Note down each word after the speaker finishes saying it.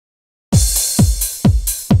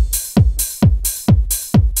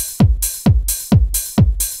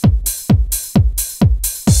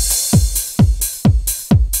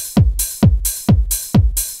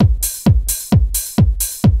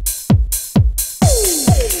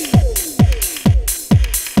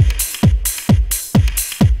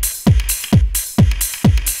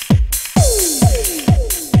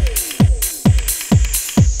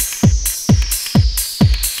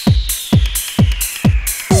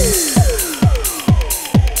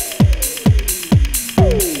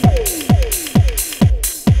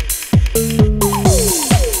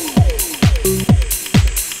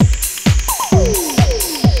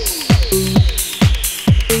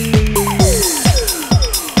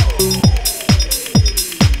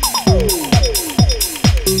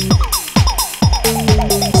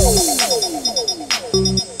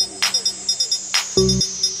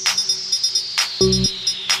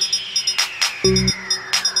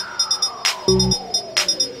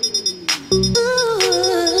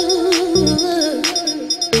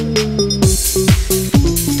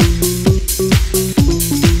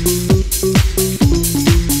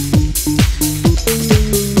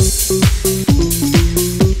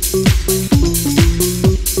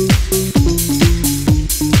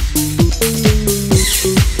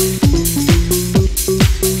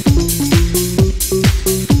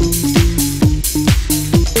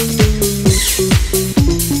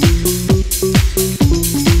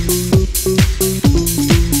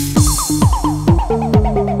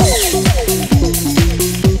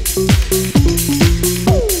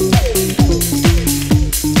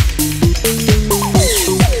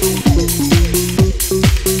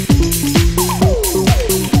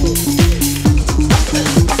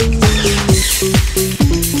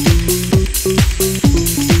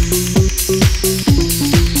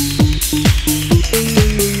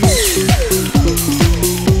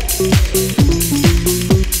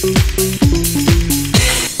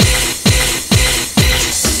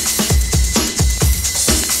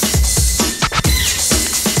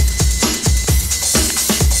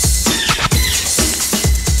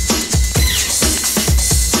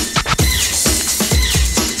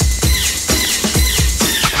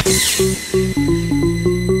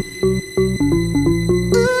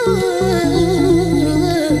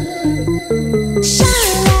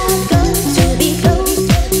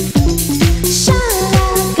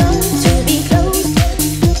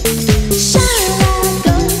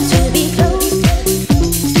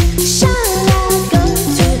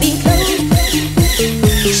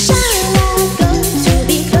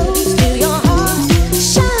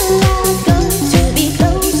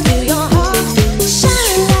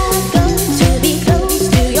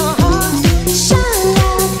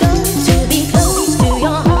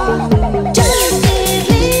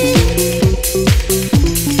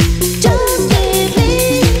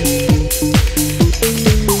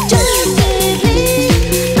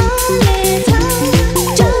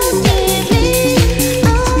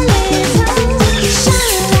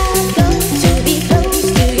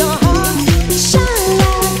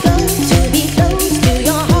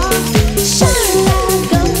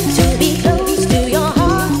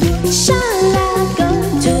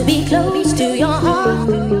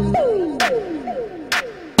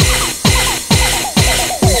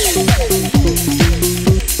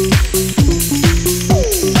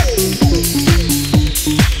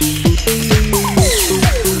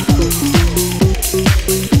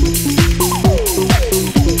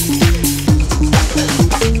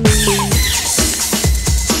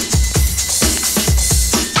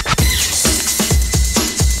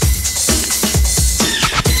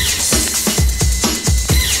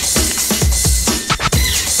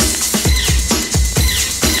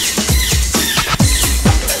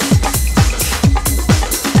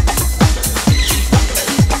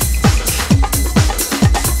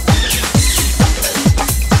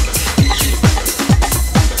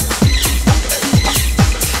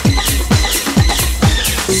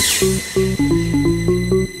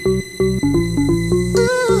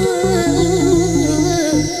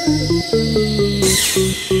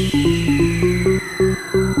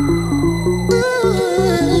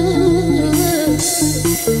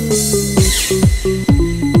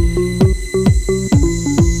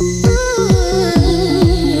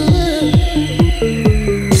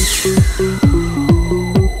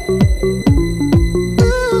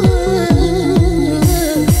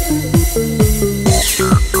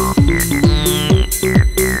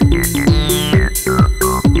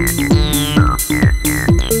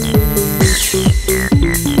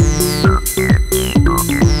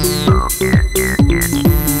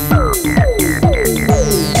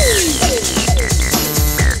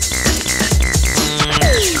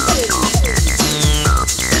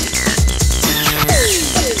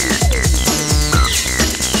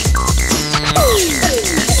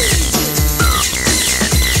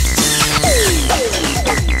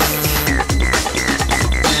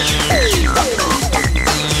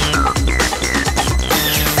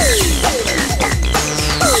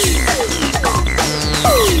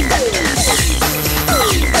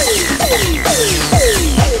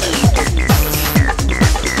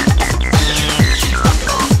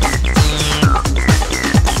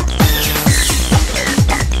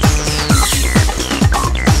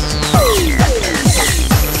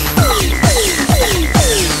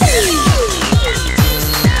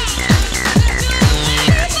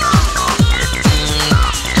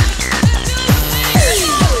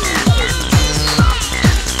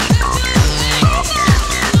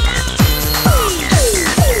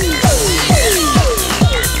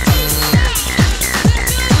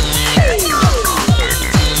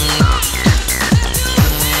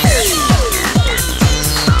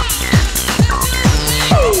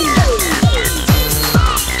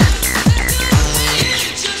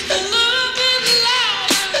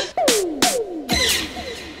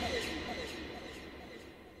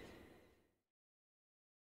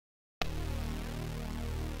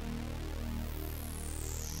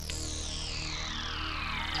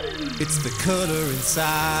It's the color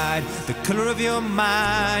inside, the color of your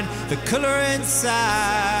mind, the color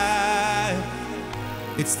inside.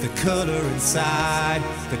 It's the color inside,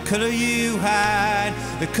 the color you hide,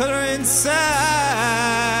 the color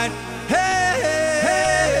inside. Hey, hey,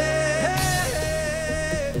 hey, hey.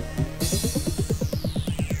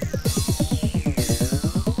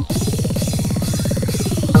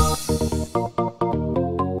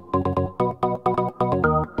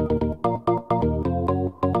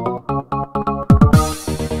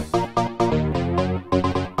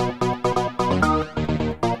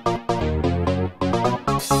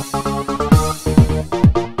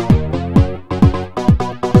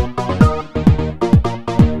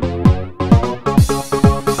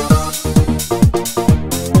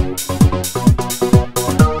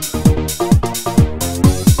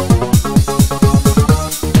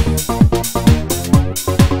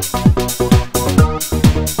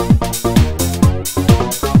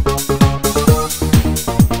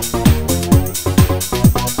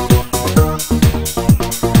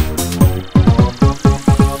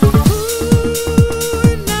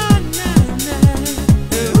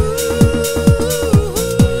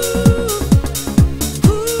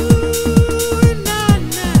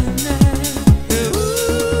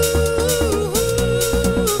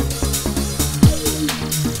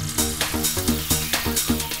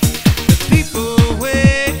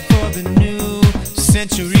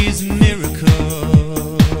 Century's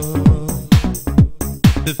miracle.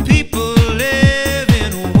 The people live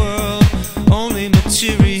in a world only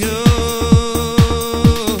material.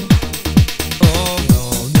 Oh no,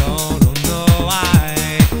 no, no, no,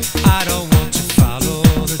 I don't want to follow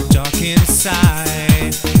the dark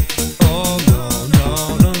inside. Oh no,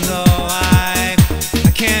 no, no, no, I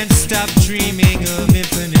can't stop dreaming of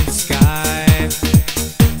infinite sky.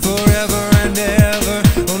 Forever and ever,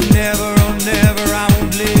 oh never, oh never, I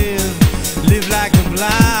won't live like a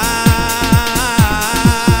blind.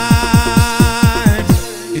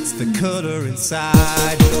 It's the color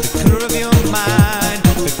inside, the color of your mind,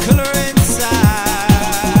 the color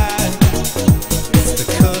inside. It's the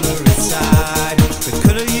color inside, the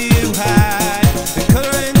color you hide, the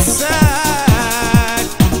color inside.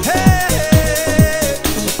 Hey,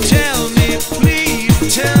 tell me,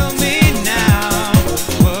 please tell me now,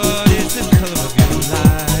 what is the color of your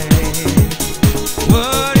life?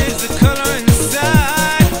 What is the color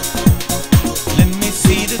inside? Let me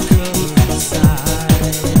see the color inside.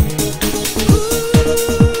 Ooh,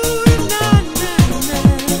 nah,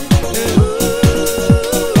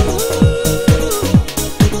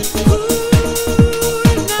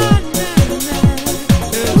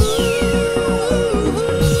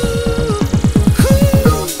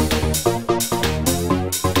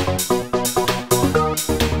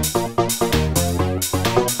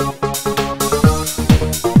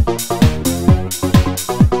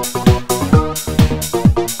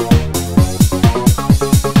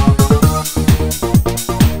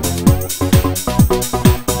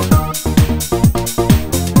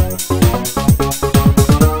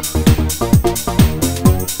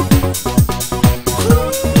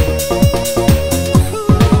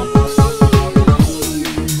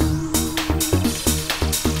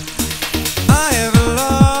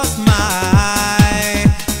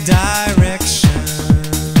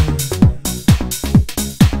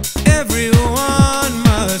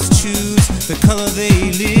 the color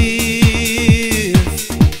they live.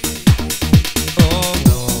 Oh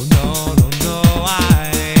no, no, no, no,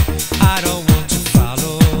 I don't want to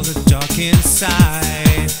follow the dark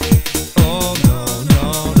inside. Oh no,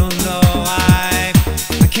 no, no, no, I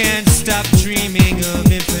can't stop dreaming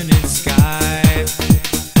of infinite sky.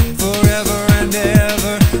 Forever and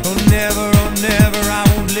ever, oh never, I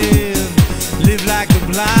won't live like the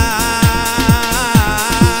blind.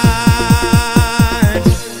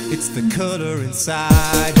 It's the color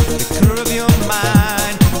inside, the color of your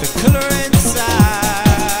mind, the color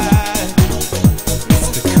inside. It's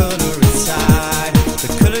the color inside, the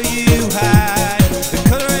color you hide, the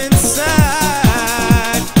color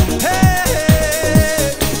inside.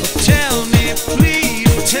 Hey, tell me,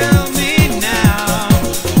 please tell me now,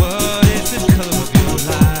 what is the color of your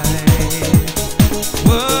life?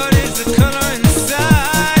 What is the color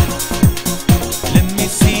inside? Let me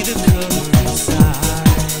see the color inside.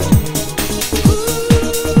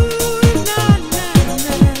 Ooh, na, na,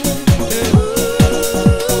 na.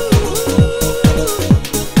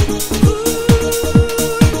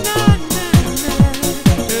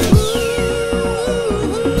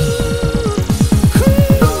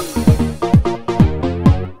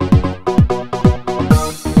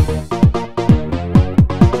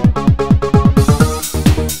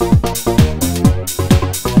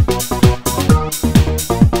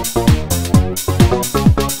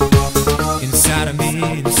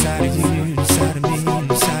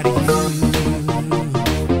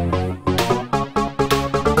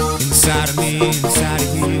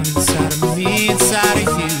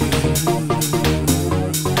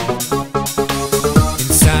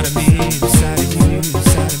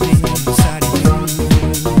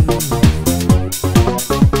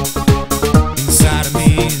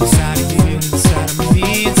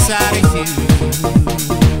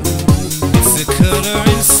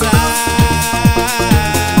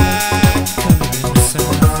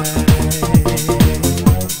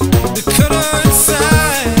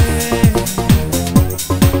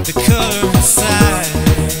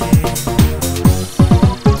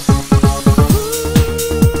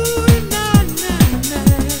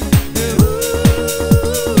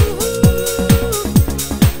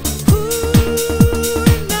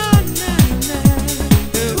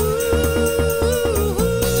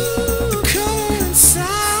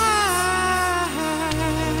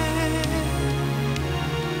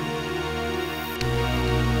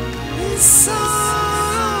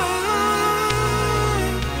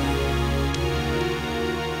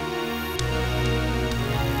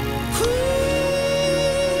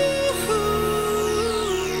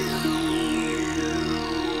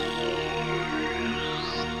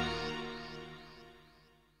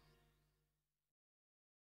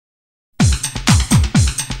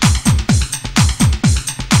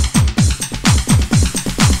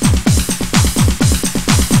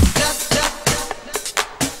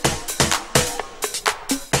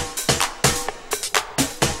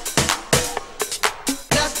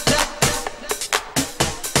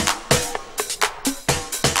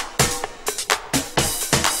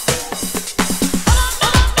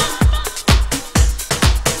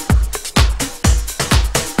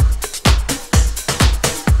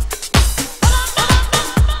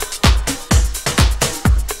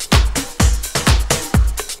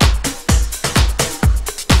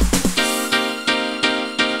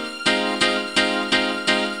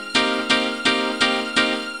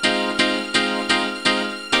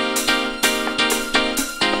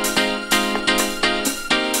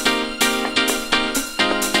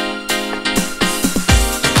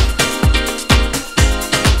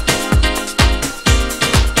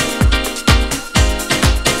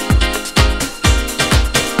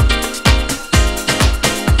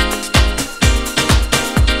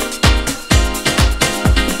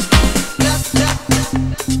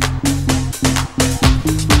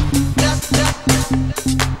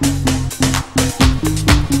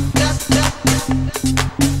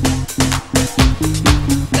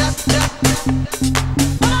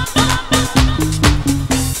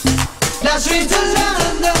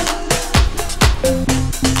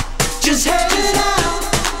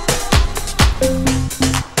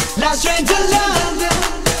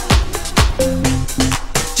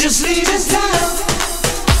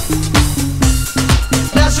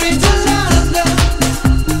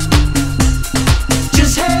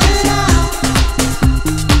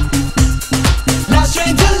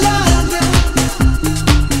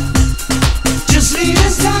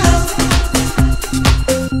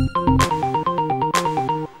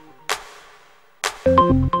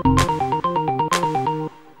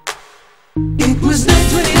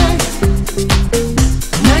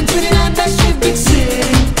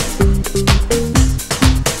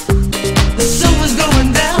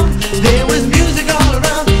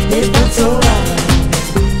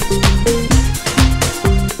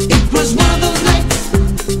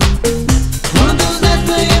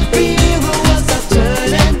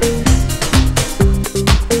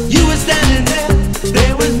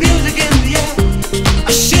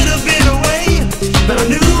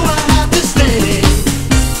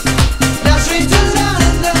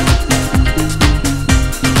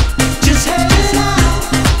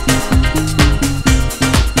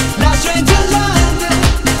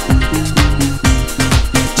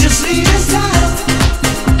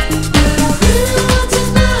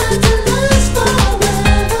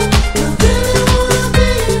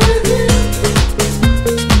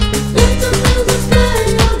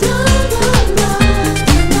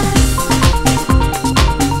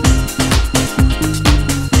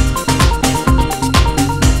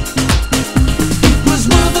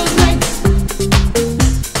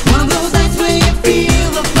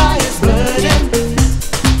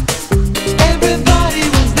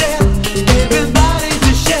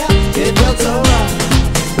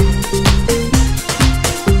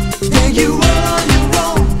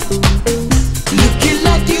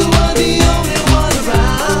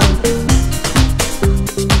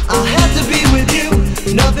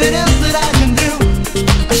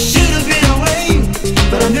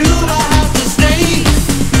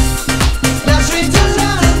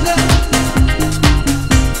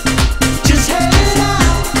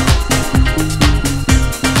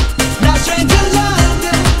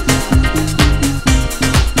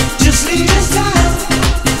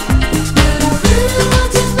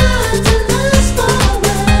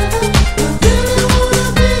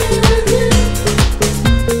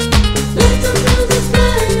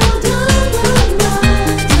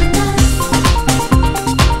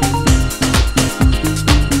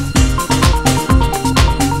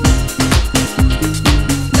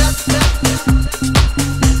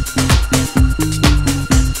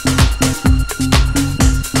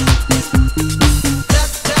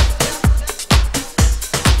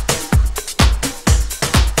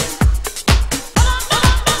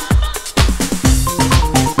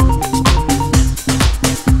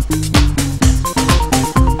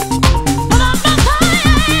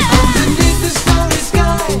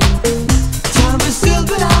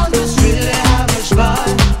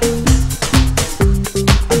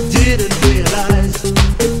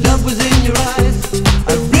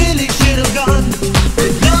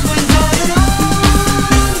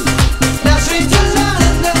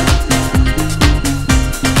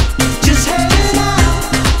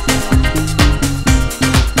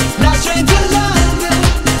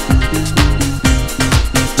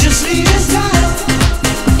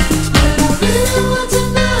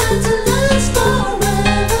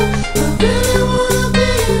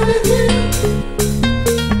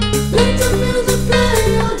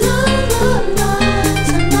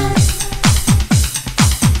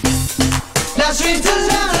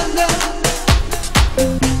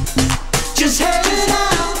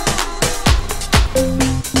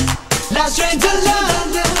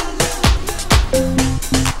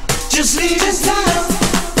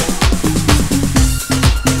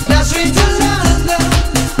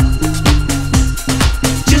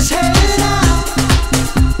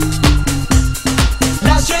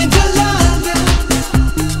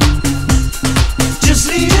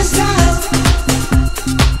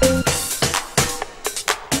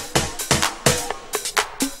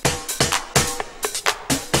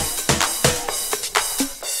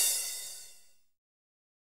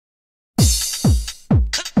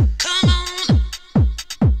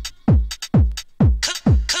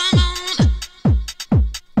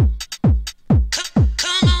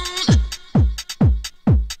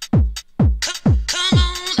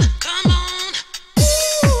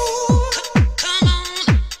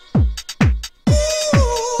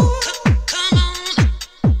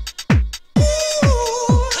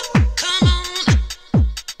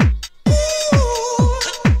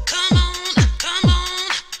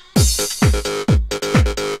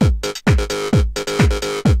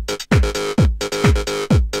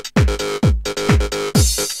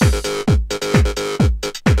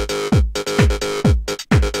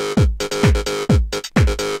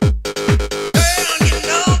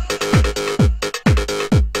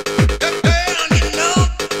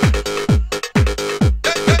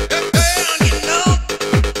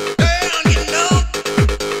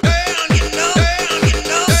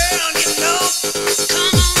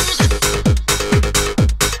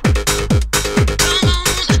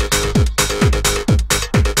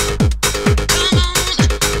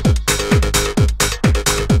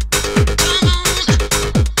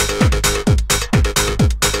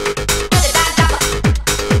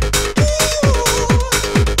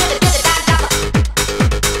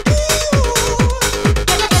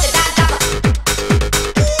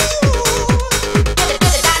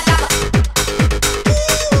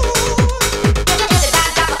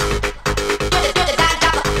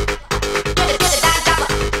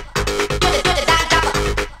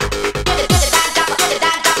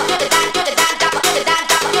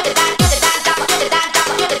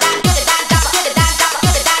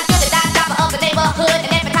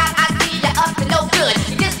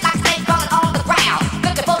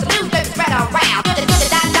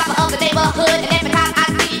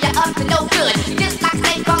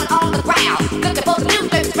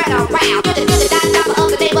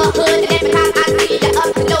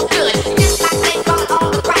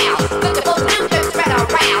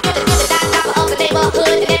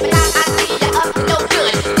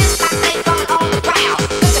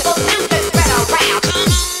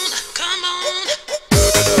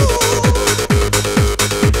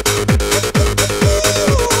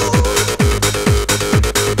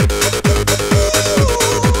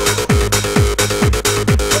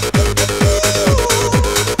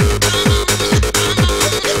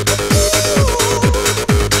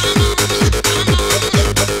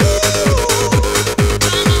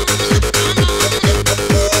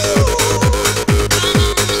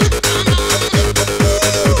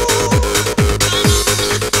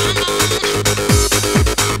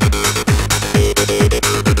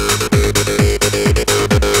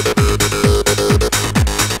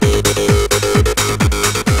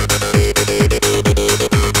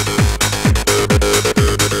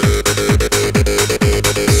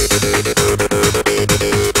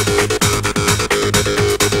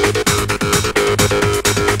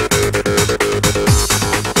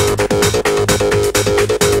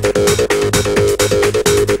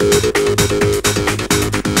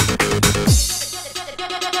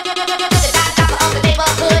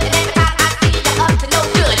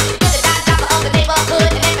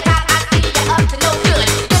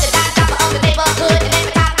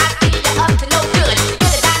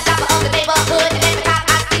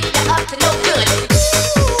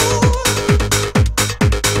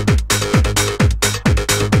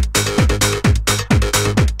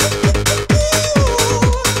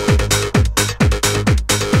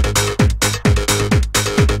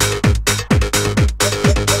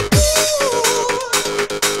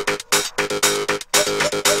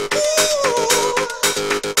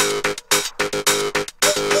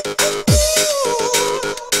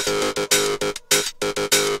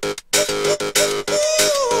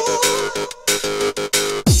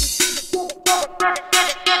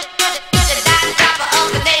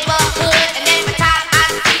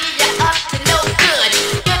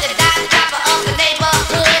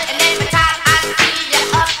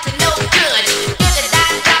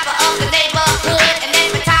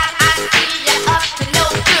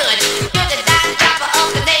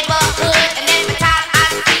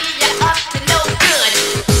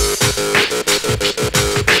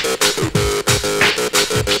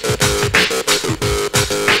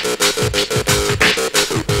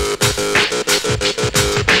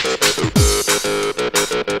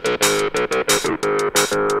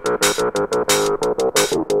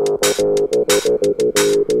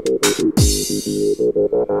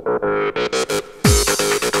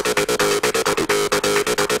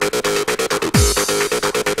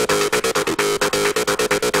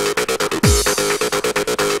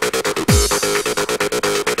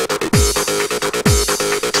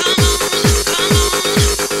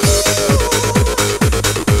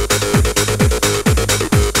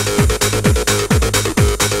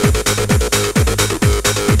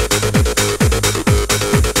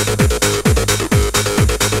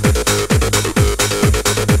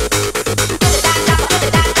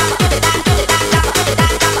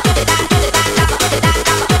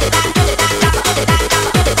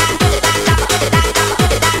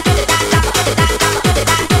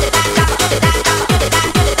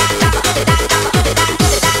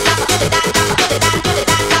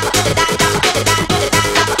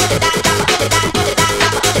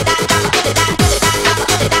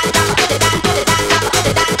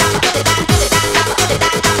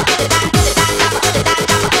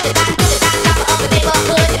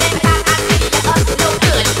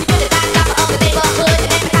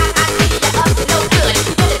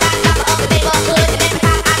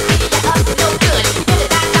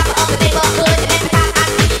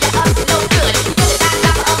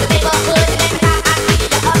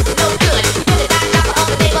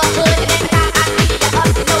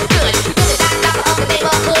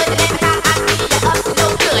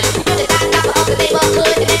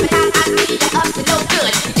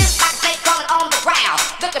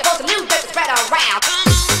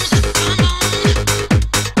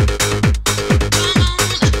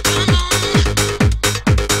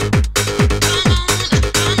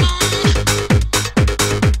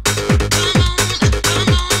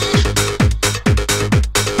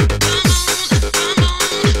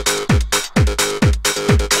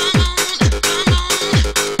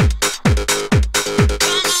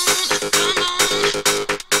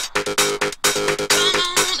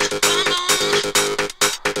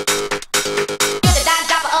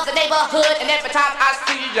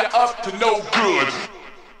 up to no good.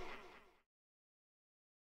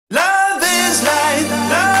 Love is light,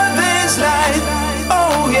 love is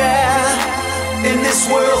this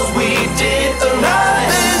world we did alive.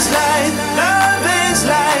 Love is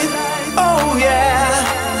life, oh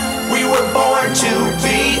yeah. We were born to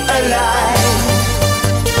be alive.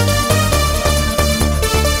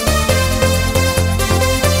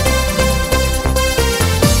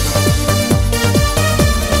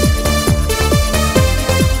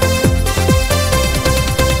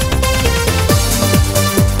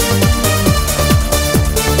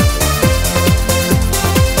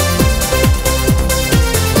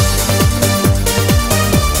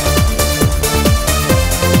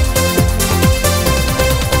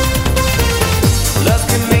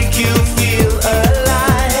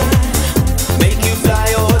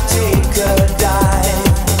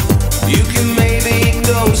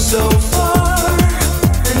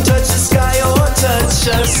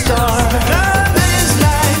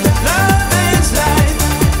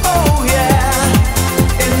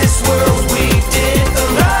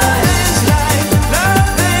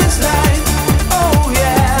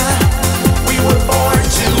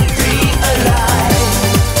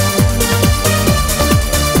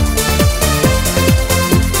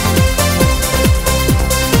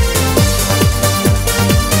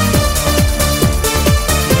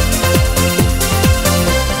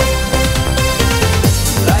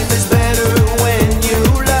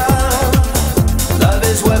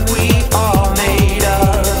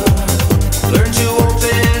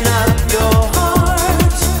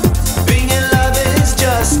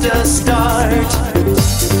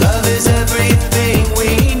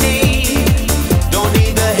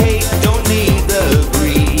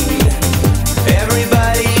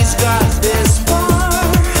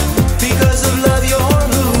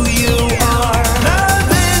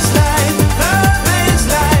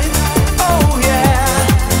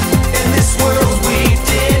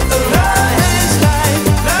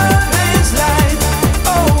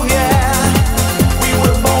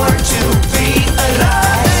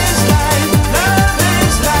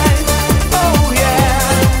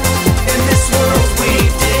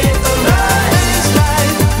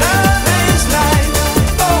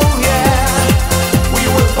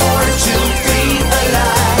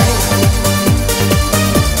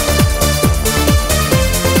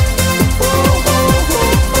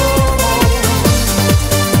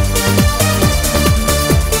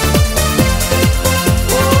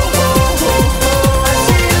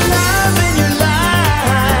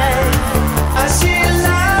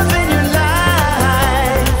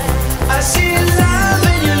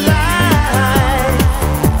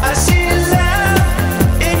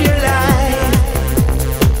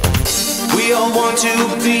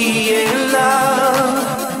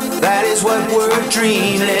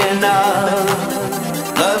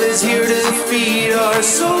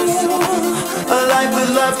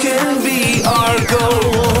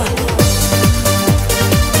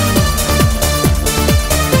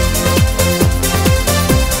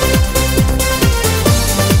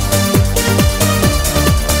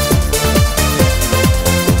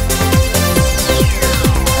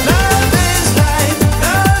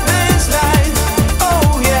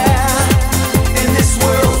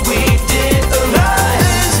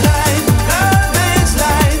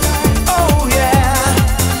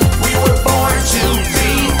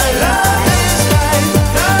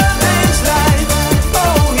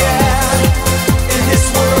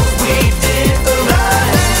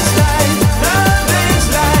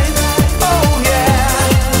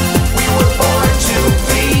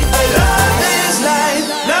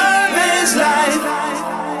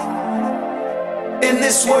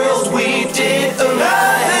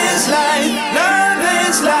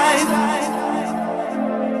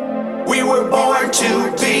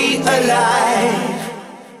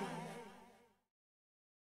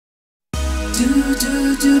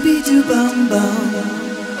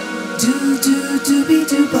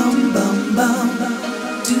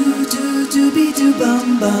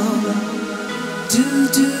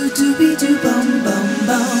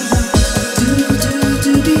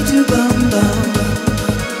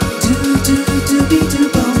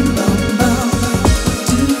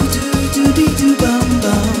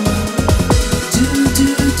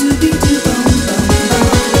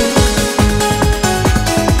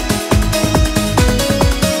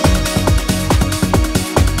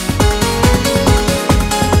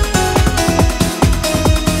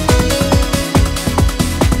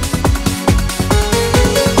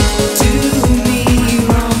 Do me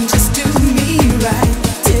wrong, just do me right.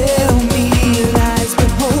 Tell me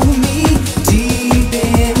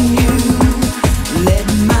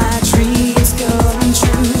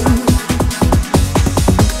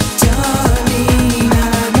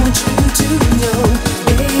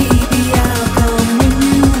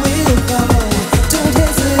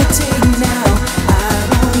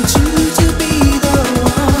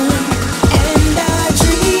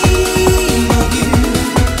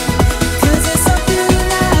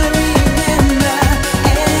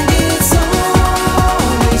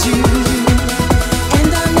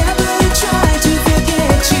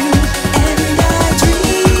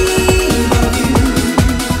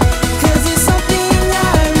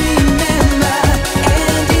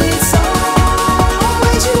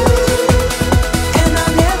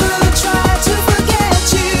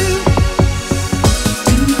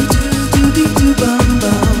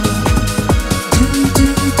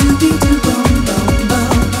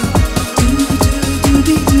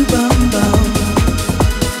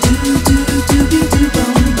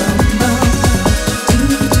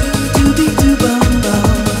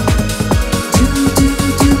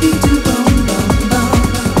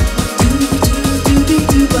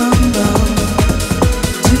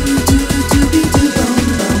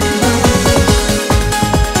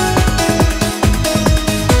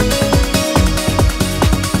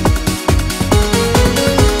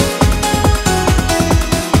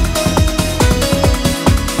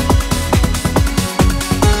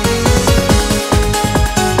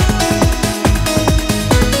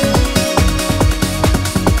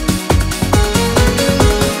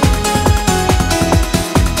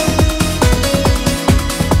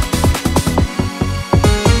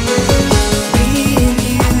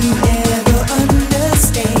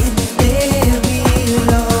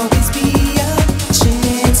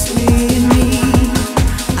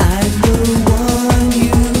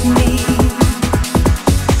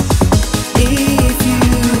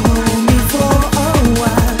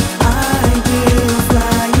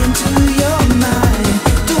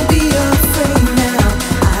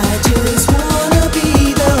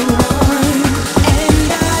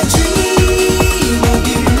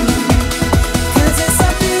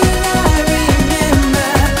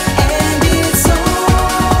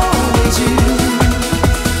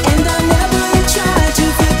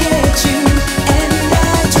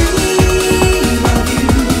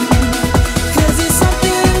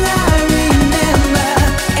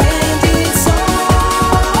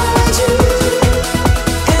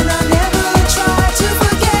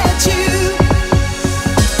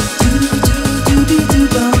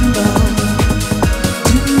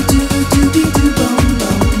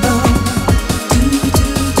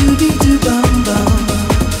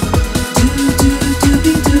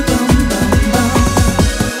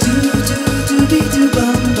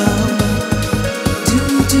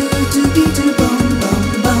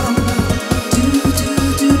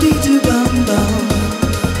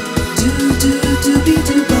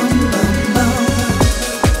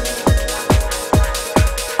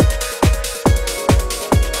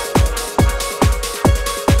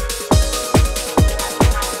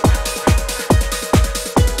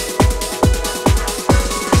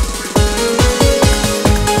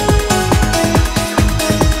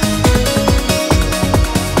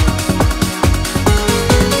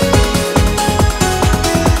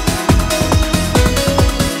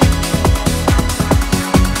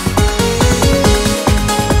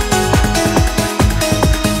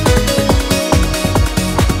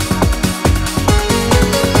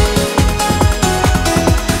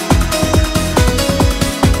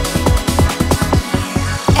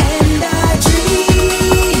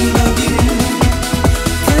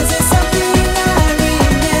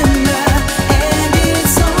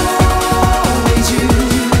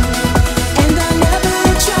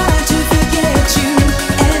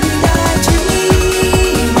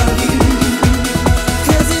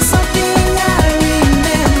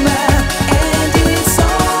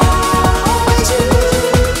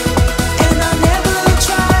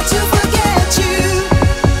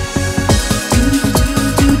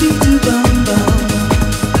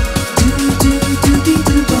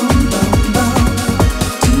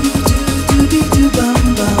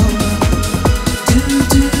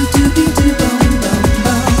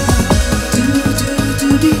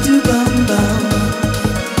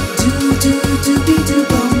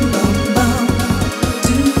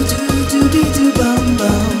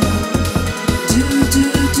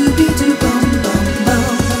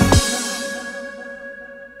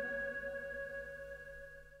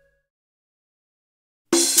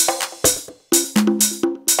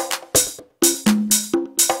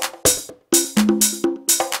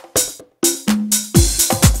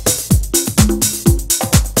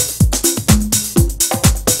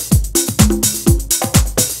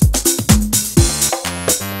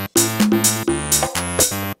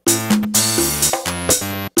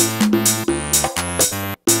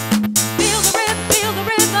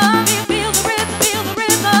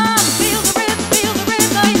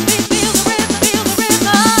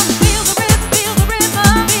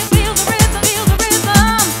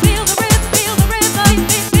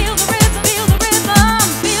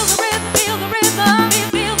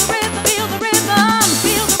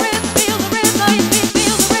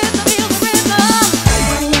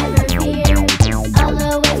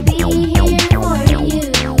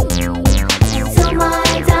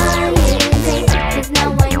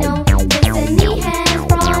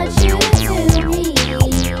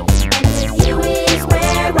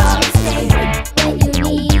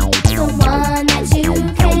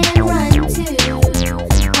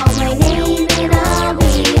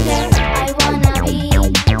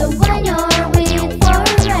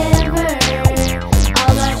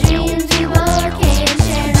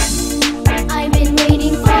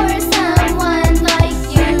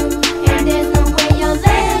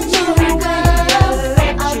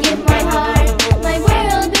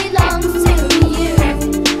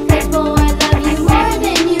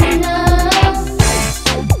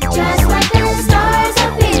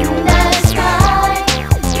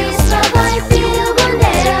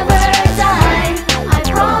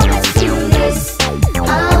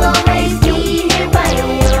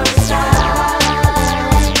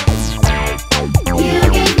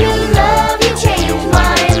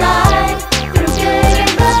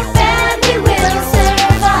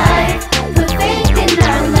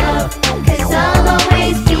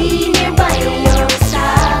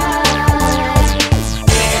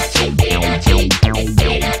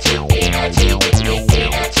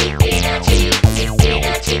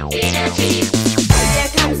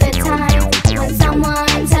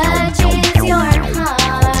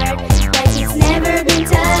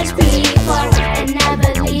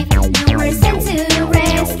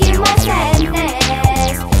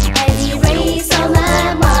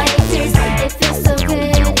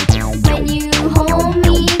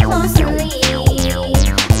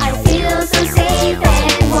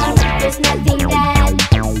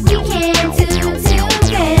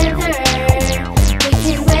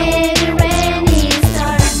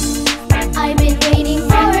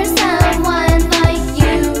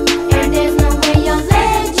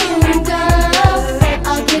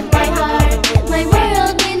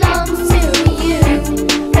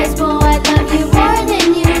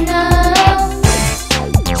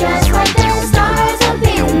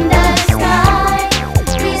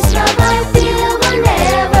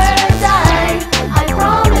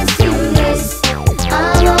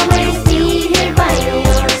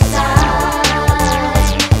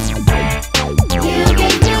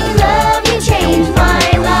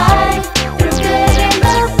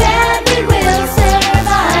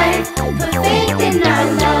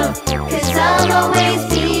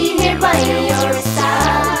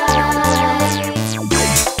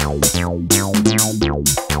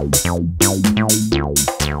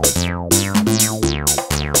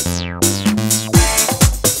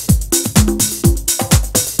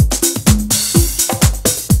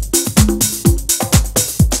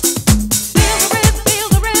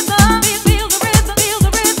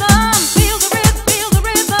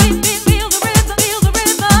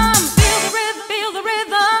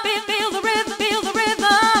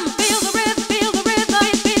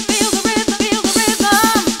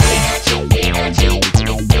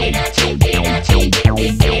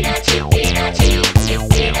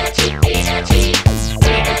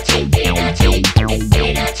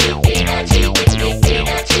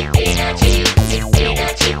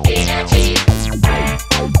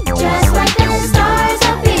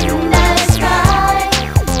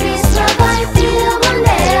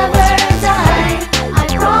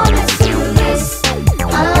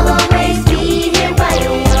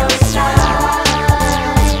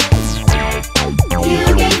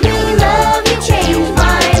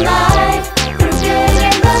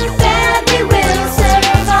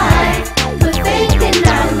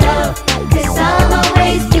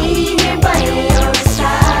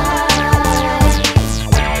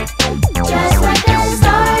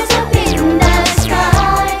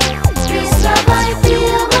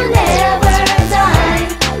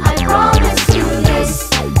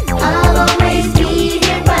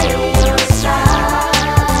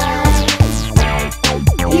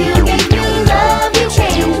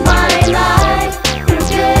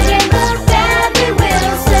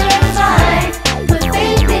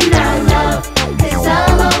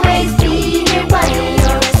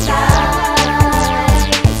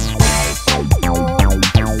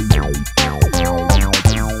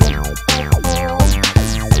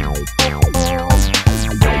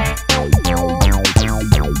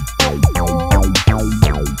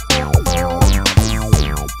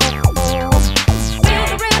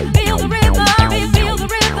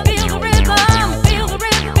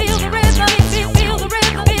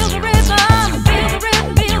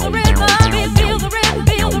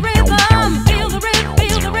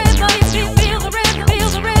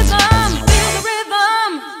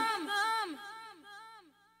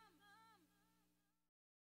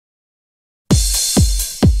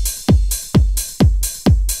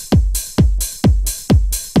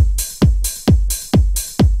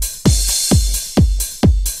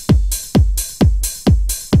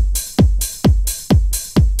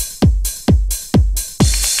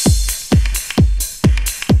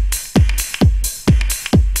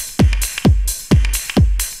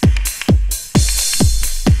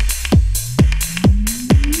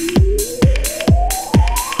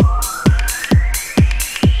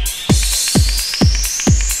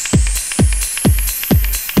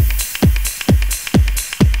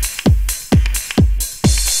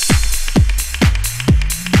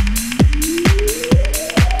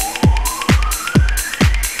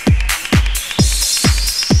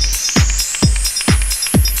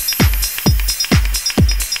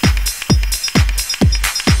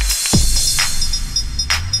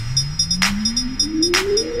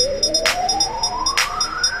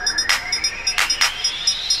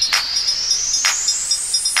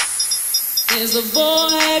There's a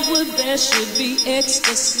void where there should be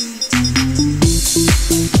ecstasy.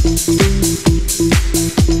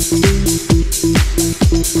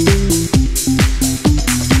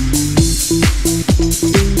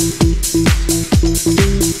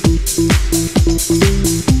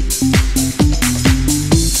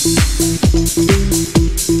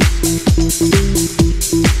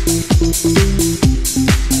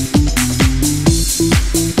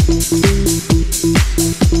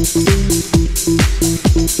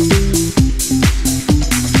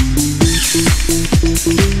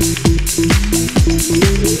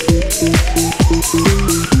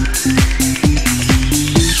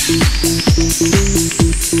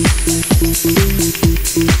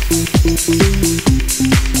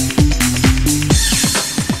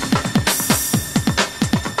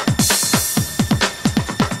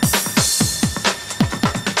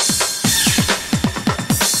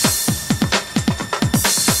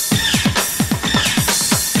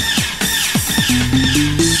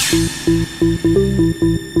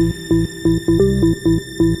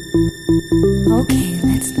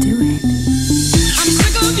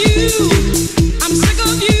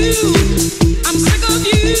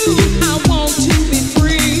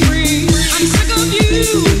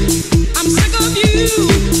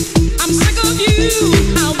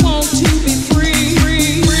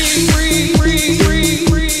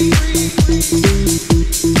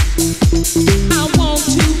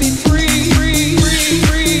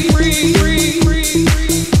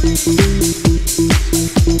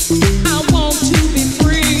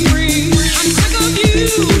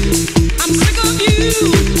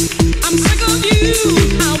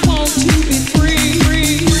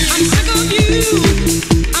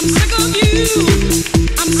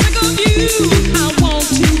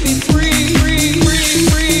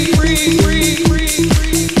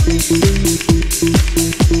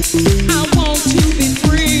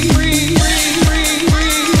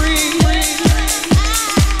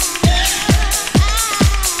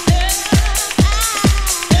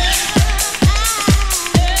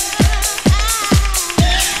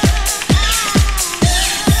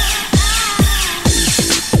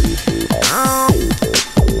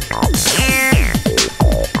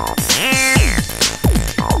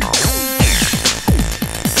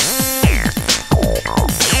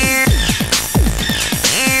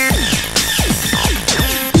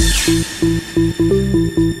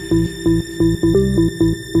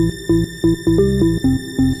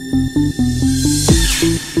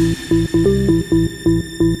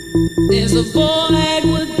 There's a void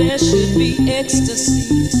where there should be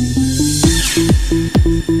ecstasy.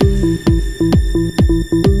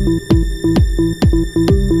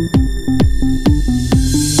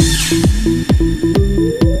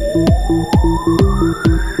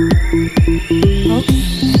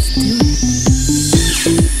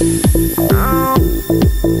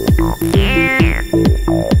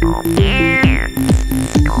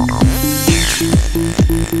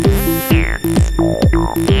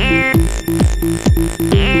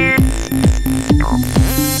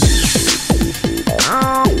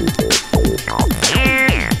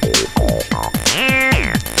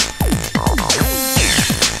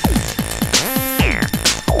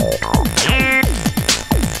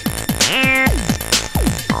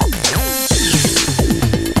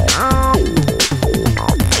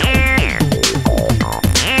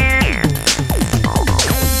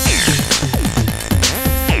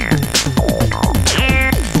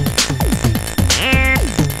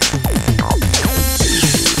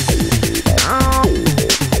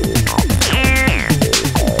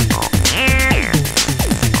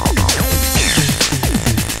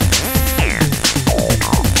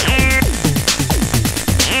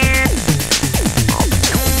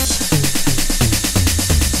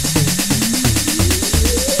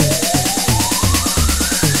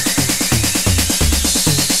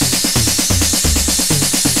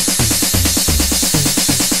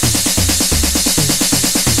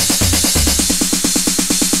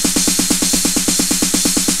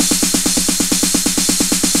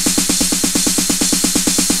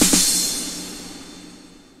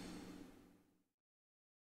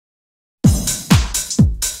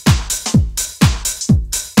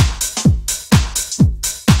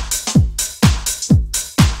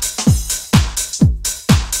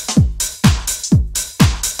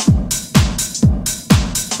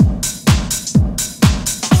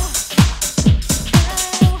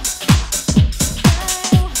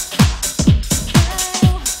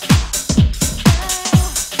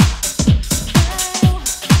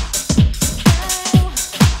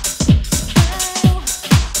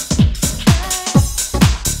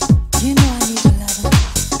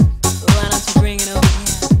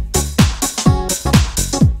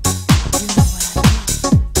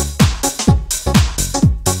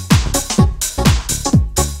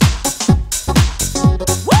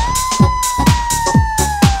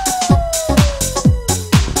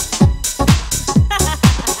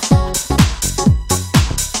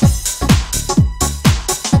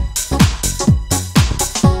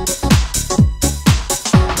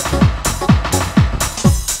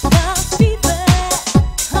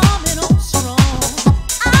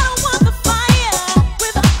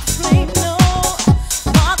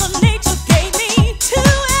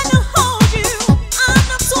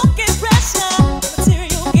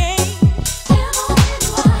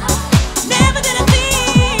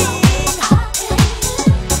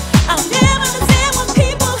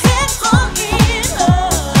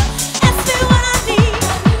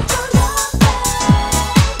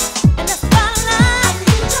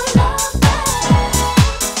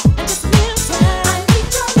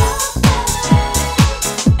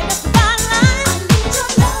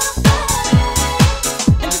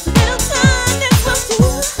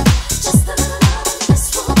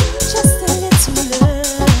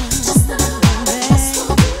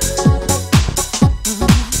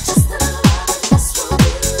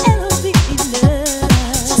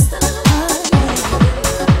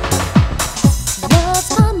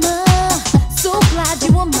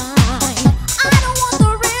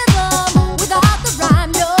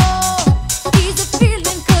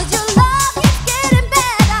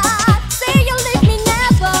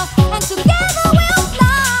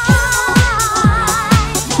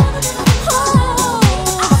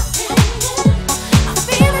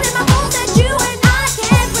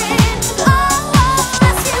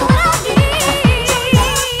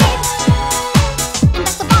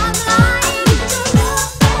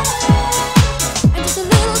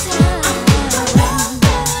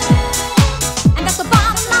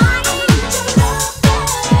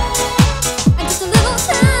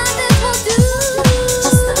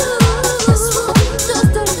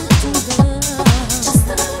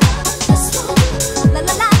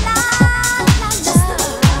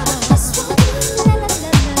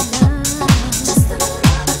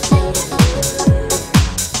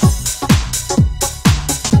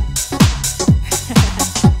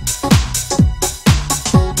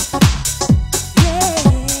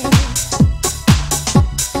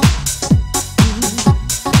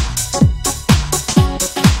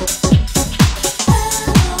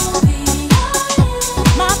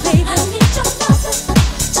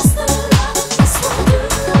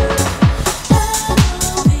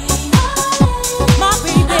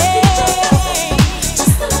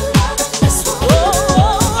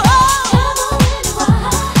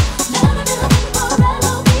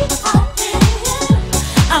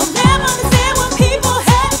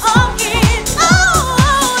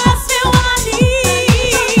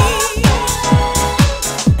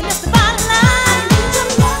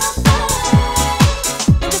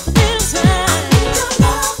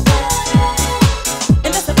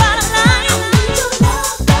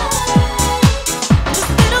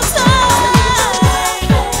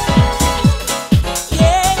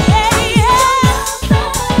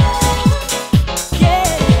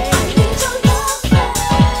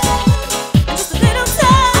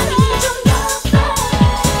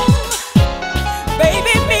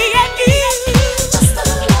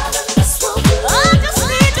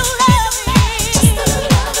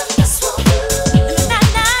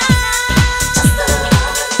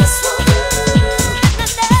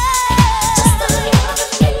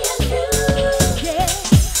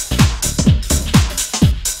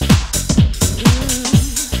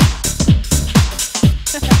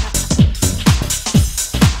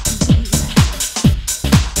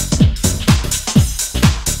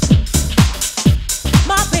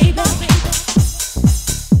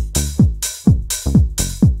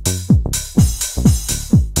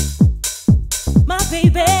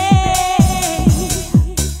 baby.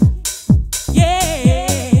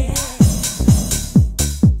 Yeah.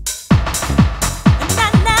 Na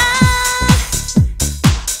na.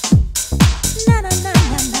 Na na na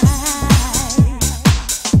na na.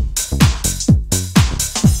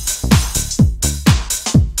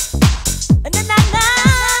 Na na na.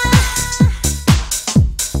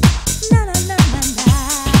 Na na na na na.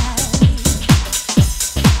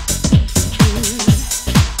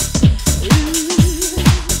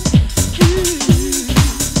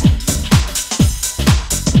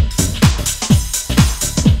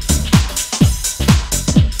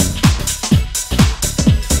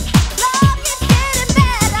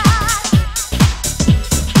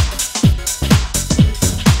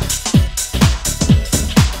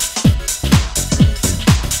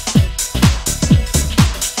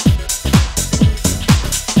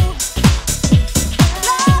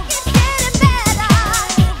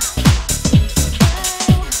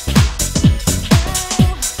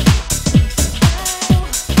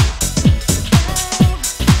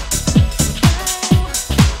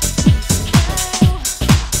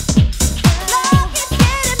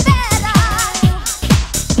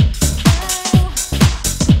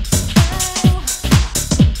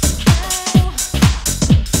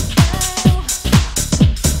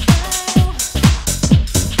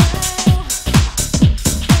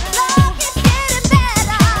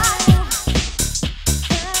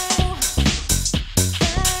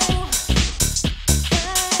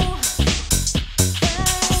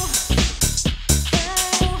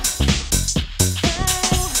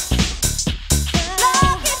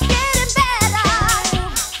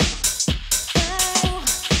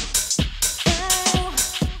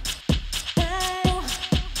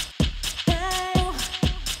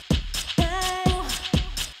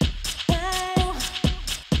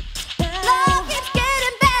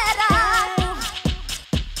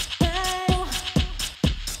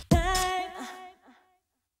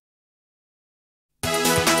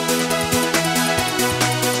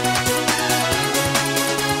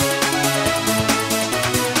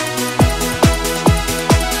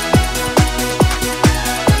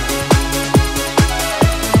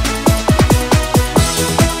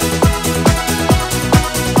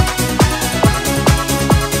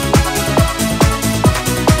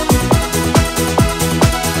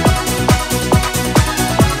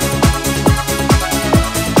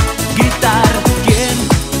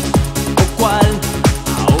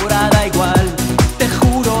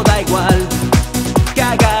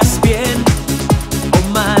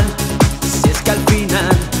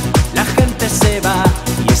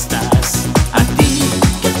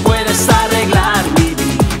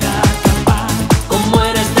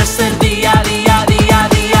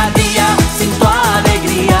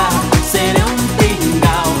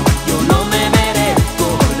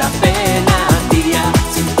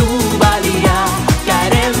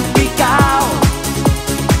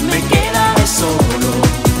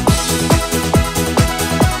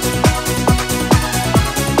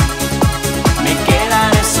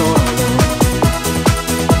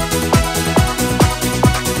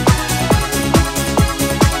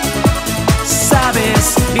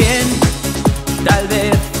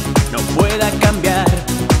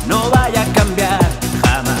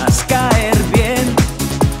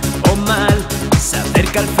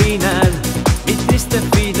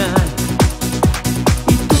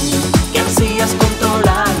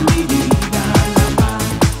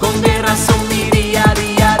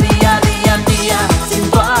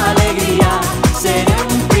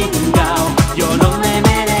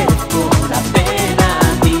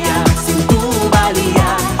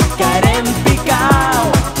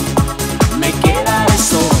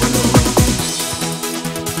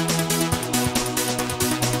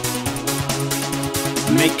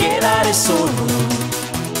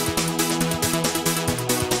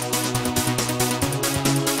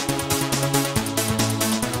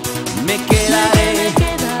 Me quedaré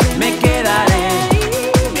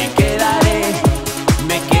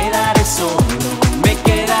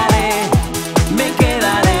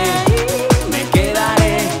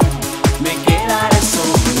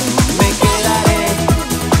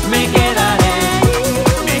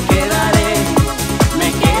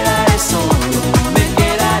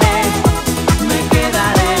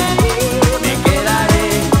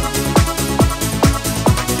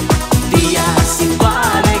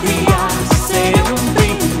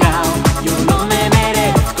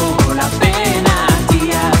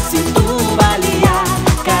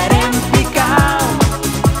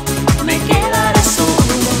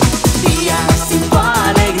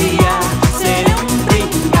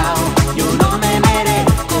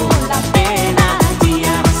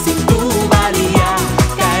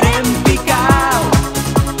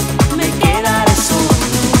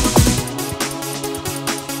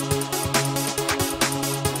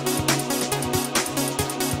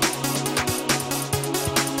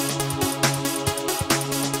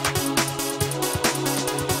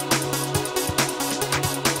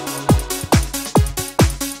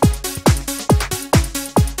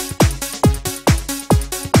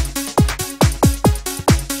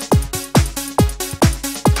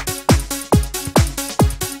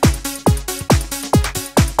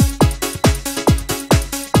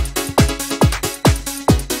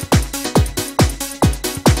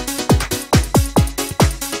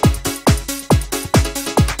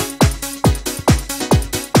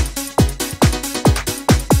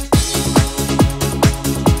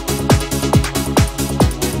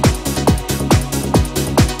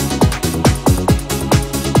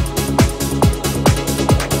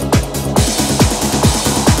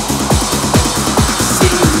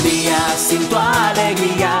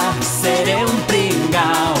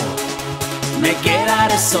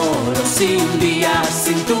quedaré solo sin día,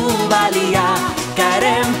 sin tu valía,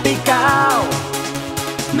 caeré en picao.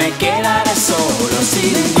 Me quedaré solo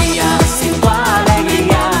sin día, sin tu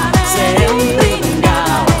alegría, seré un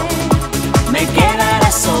pringao. Me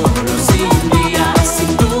quedaré solo sin día,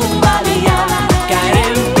 sin tu valía, caeré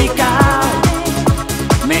en picao.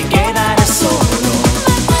 Me quedaré solo.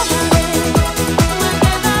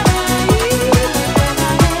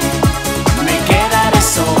 Me quedaré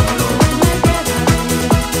solo.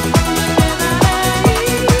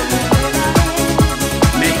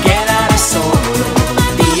 Me quedaré solo.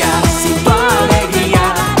 Día sin tu alegría,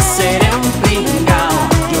 seré un pringao.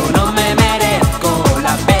 Yo no me merezco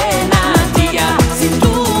la pena. Día sin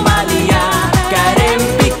tu valía, caeré en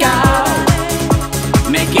picao.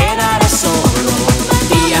 Me quedaré solo.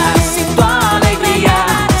 Día sin tu alegría,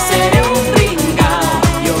 seré un pringao.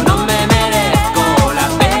 Yo no me merezco la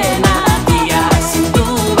pena. Día sin tu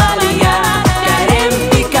valía, caeré en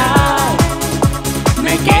picao.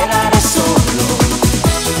 Me quedaré solo.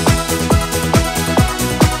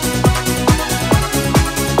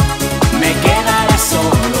 Me quedaré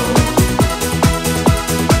solo.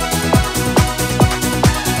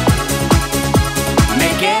 Me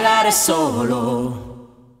quedaré solo.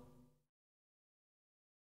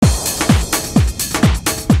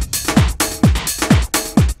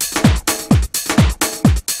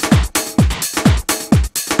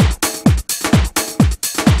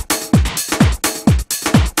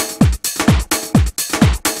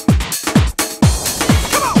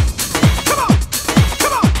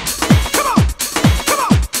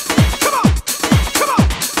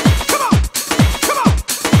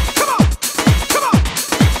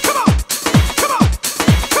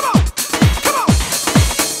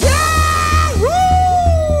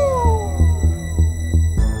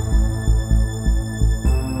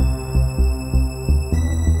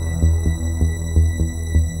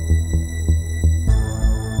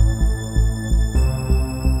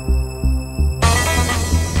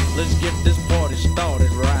 Let's get this party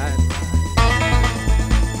started right.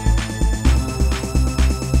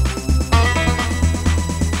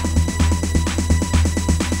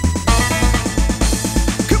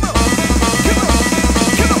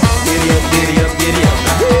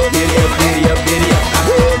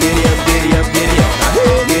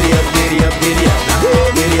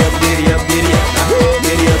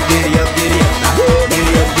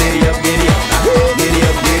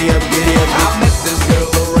 I met this girl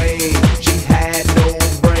Lorraine. She had no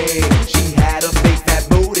brain. She had a big fat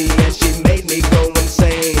booty and she made me go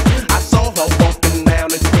insane. I saw her walking down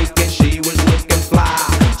the street and she was looking fly.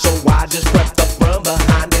 So I just crept up from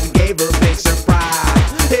behind and gave her a big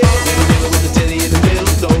surprise. Hey, little girl with the titty in the middle,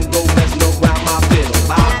 don't go messing around my fiddle.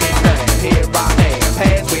 I'll be back, here I am,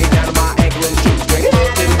 pants way down to my ankle and shoestring.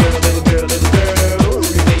 Little girl, little girl, little girl, who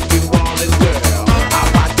you think you are, little girl? I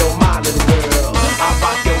rock your mind, little girl. I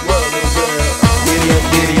rock your world, little girl. Giddy up,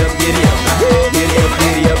 giddy up, giddy up. Giddy up,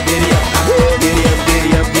 giddy up, giddy up. Giddy up,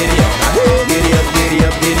 giddy up, giddy up. Giddy up, giddy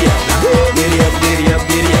up, giddy up. Giddy up, giddy up,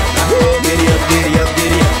 giddy up. Giddy up, giddy up,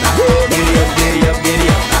 giddy up. Giddy up, giddy up, giddy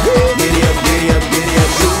up. Giddy up, giddy up, giddy up.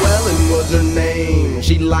 Sue Ellen was her name.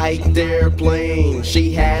 She liked airplanes.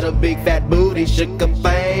 She had a big fat booty, shook a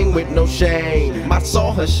thing with no shame. I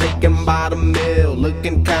saw her shaking by the mill,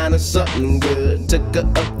 looking kinda something good. Took her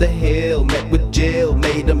up the hill, met with Jill,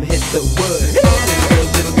 made them hit the wood. Little girl,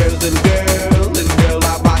 little girl, little girl, little girl, I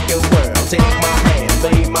rock your world. Take my hand,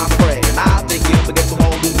 be my friend. I'll take you up against the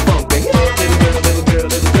wall, do funky. Little girl, little girl,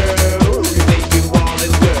 little girl, who you think you are,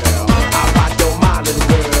 little girl? I rock your mind, little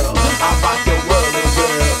girl. I rock your world, little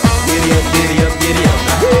girl. Giddy up, giddy up, giddy up.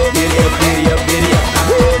 Giddy up, giddy up, giddy up.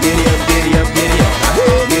 Giddy up, giddy up, giddy up.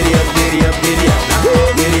 Giddy up, giddy up, giddy up.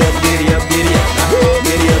 Giddy up, giddy up, giddy up.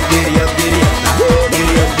 Giddy up, giddy up, giddy up. Giddy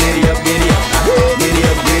up, giddy up, giddy up. Giddy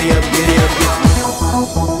up, giddy up, giddy up.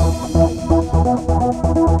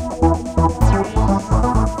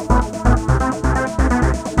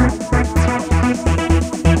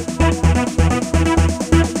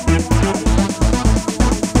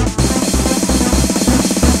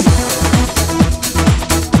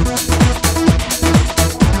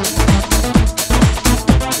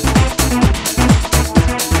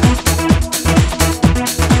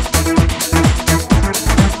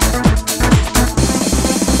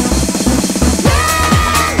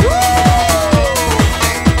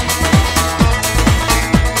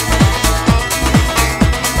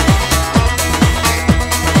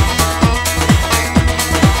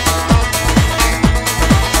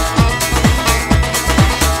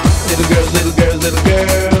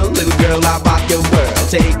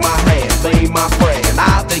 Take my hand, be my friend.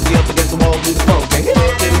 I'll take you up against the wall, do the funky.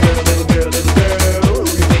 Little girl, little girl, little girl.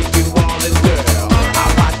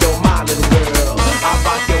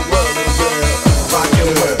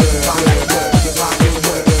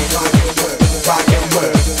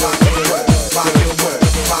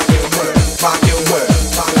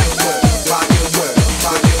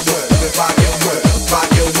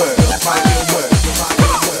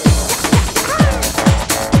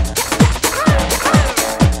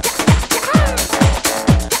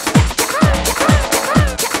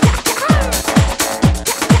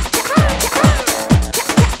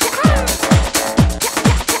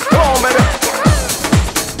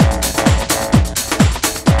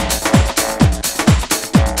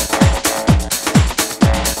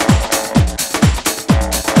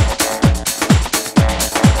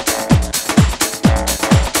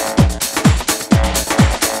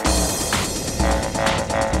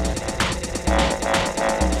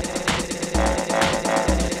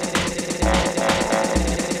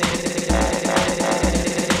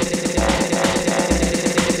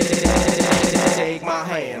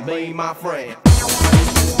 my friend.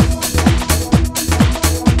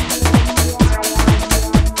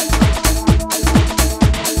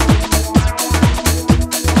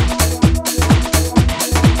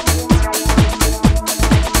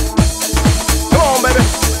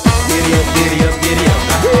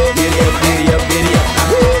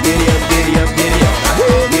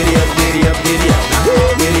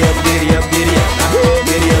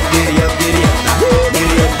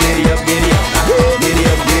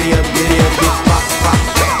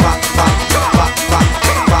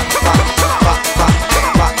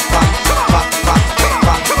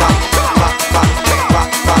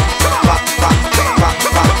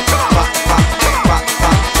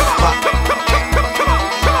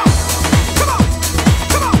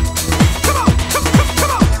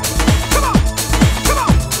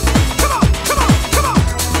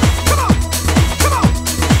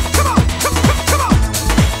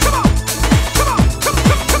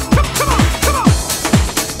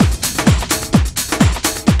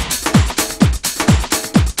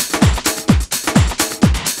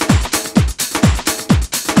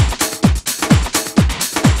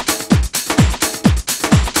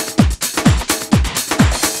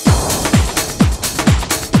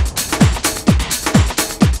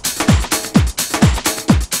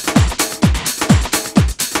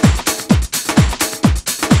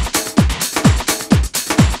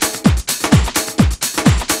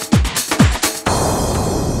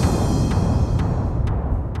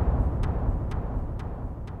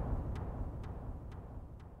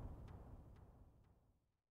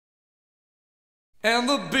 And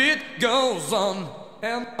the beat goes on,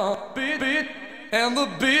 and the beat, and the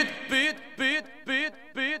beat,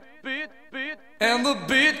 and the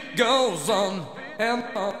beat goes on, and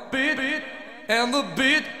the beat, and the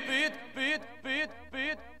beat,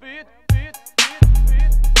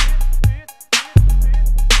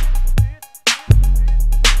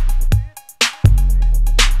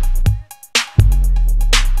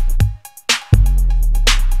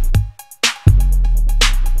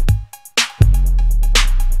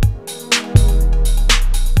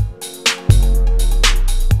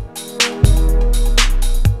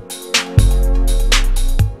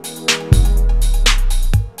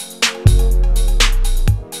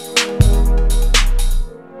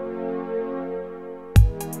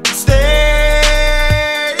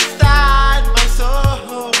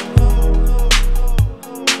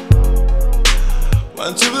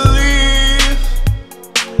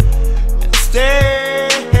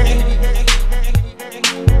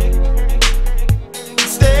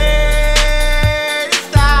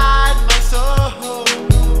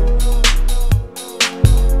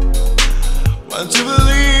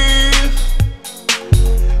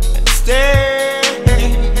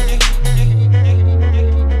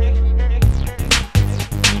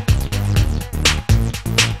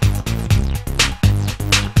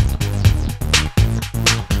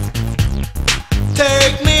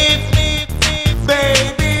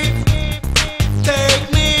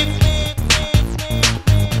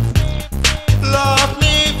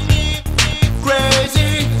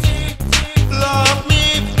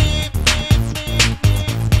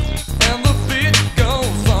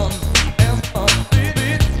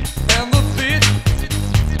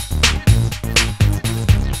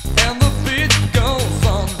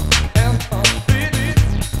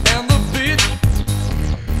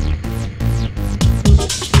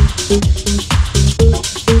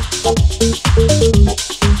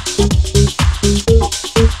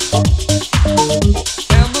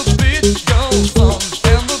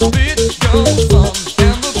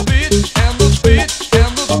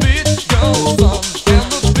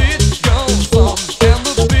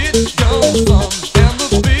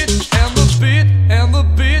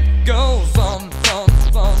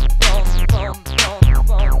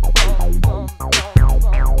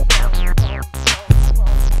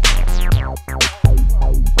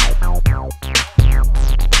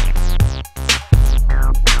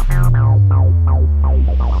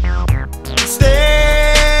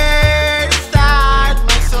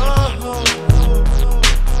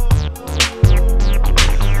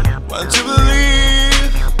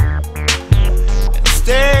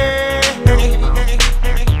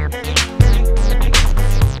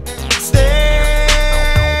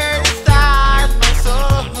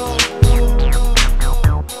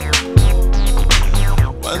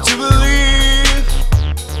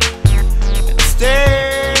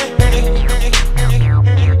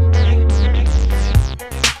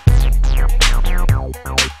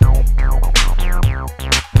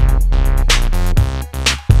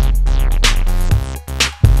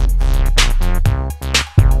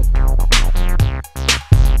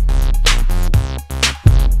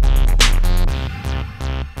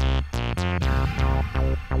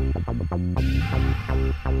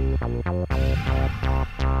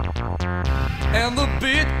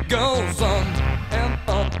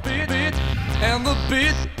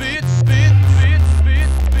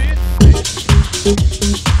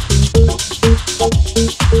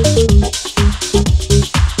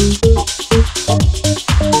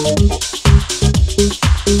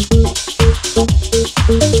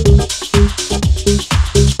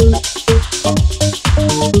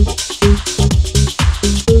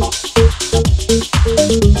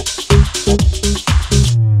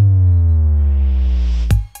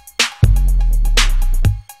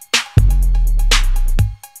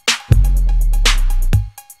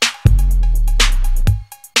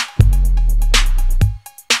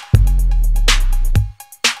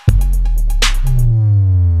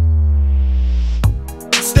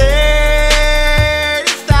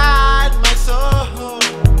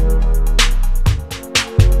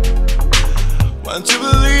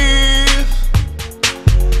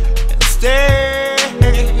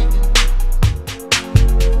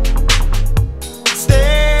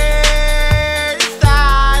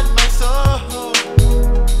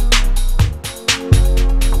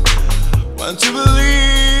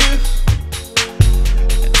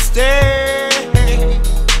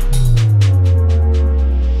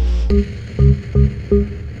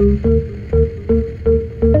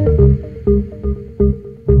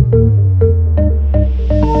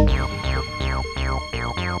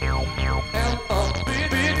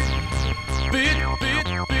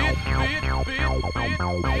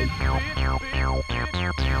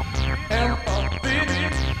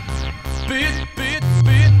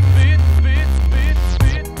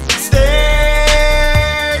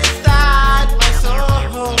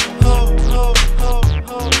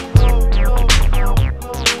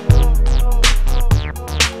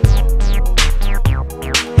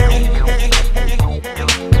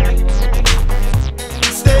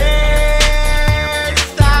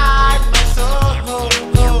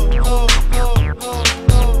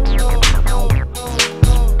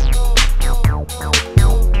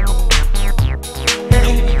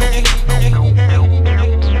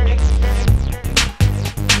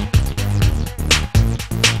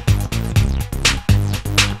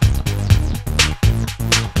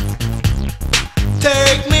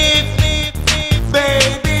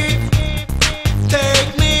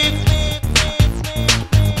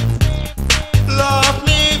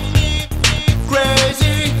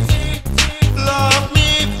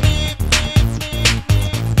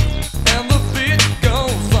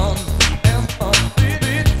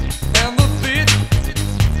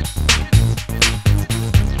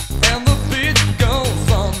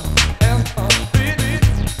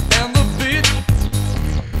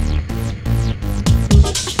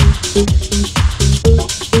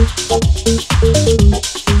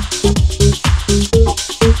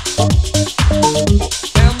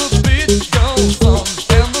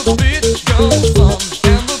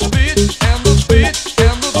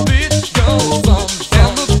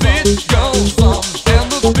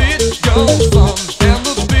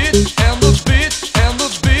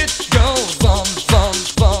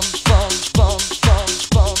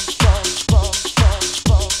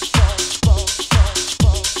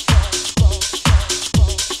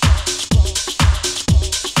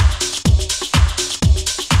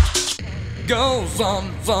 Goes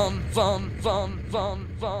on, fun, fun, fun, fun,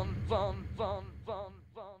 fun, fun, fun, fun.